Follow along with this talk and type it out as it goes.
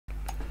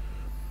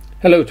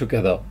Hello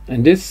together.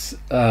 In this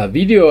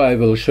video I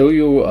will show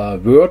you a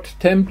Word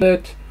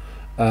template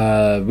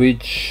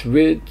which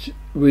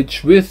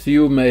with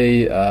you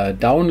may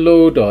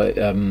download or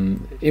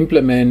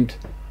implement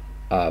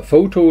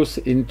photos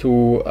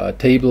into a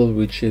table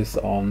which is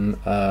on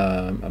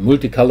a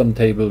multi-column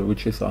table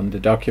which is on the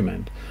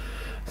document.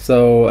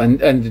 So and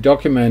the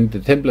document, the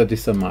template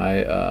is on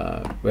my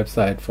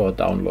website for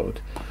download.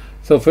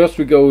 So first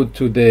we go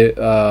to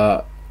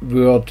the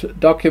Word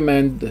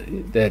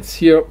document that's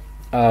here.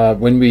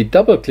 When we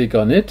double click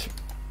on it,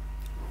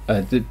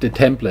 the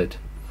template,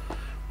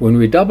 when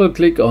we double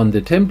click on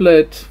the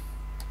template,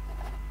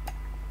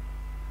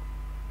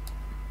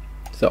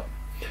 so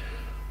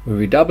when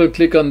we double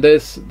click on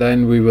this,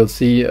 then we will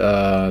see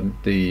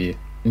the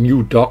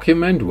new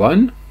document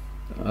one.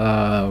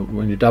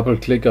 When you double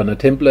click on a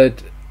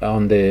template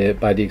on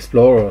by the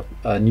Explorer,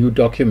 a new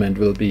document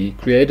will be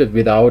created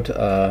without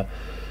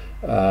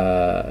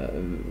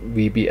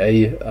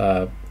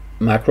VBA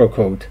macro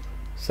code.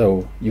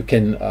 So you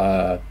can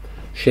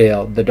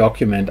share the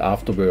document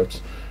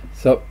afterwards.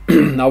 So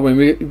now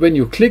when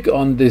you click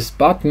on this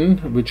button,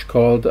 which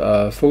called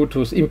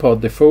photos, import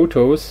the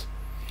photos,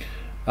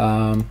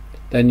 then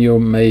you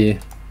may,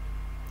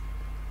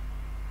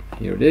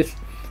 here it is,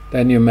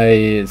 then you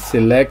may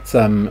select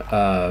some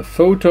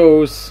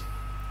photos.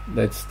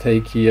 Let's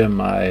take here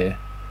my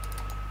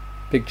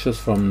pictures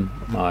from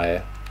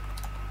my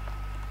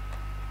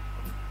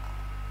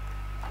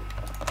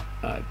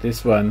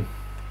this one.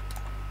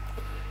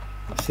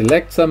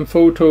 Select some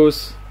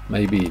photos,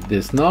 maybe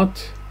this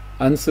not,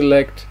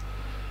 unselect.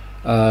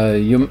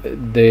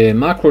 The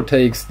macro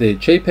takes the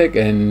JPEG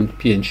and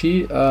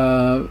PNG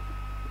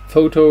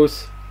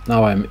photos.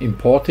 Now I'm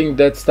importing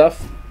that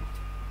stuff,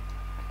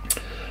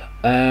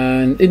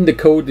 and in the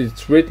code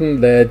it's written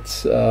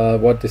that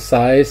what the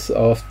size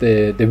of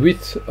the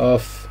width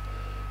of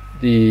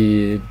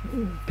the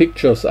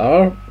pictures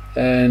are,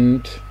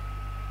 and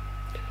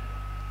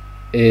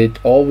it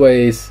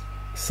always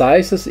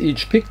sizes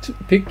each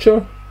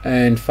picture,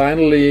 and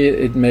finally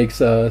it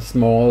makes a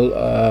small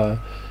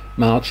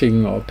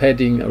margin or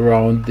padding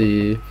around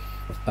the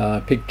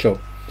picture.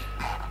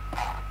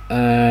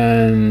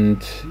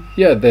 And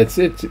yeah, that's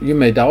it. You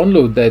may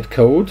download that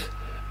code,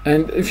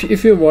 and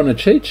if you want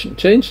to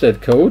change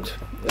that code,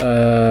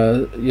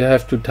 you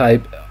have to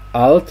type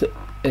Alt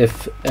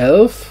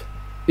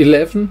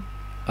F11,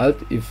 Alt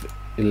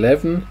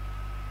F11,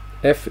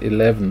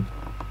 F11,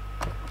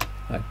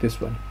 like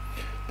this one.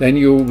 Then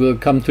you will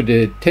come to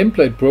the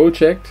template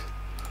project,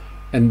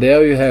 and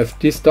there you have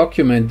this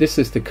document. This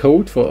is the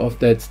code of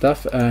that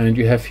stuff, and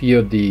you have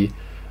here the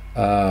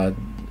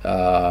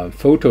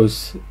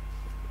photos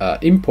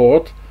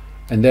import,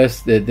 and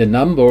there's the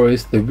number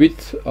is the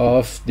width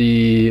of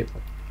the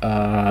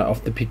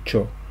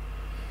picture.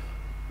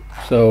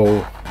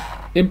 So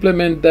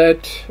implement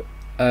that,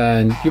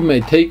 and you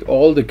may take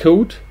all the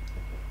code,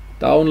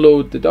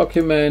 download the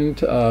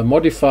document,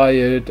 modify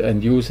it,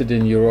 and use it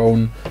in your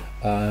own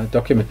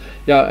document.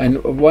 Yeah,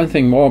 and one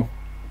thing more,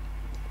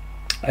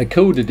 I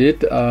coded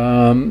it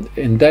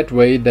in that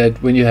way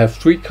that when you have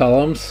 3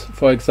 columns,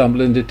 for example,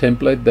 in the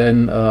template,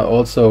 then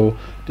also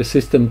the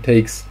system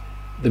takes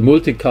the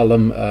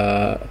multi-column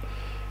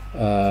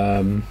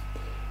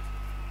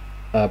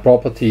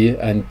property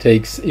and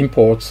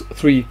imports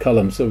 3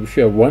 columns. So if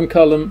you have 1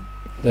 column,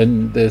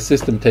 then the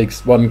system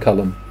takes 1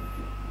 column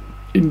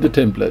in the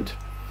template.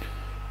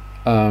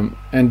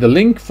 And the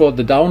link for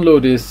the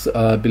download is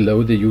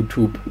below the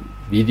YouTube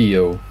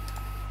video.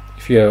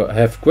 If you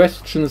have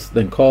questions,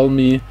 then call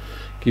me,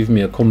 give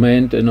me a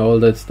comment and all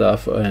that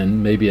stuff,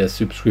 and maybe a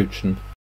subscription.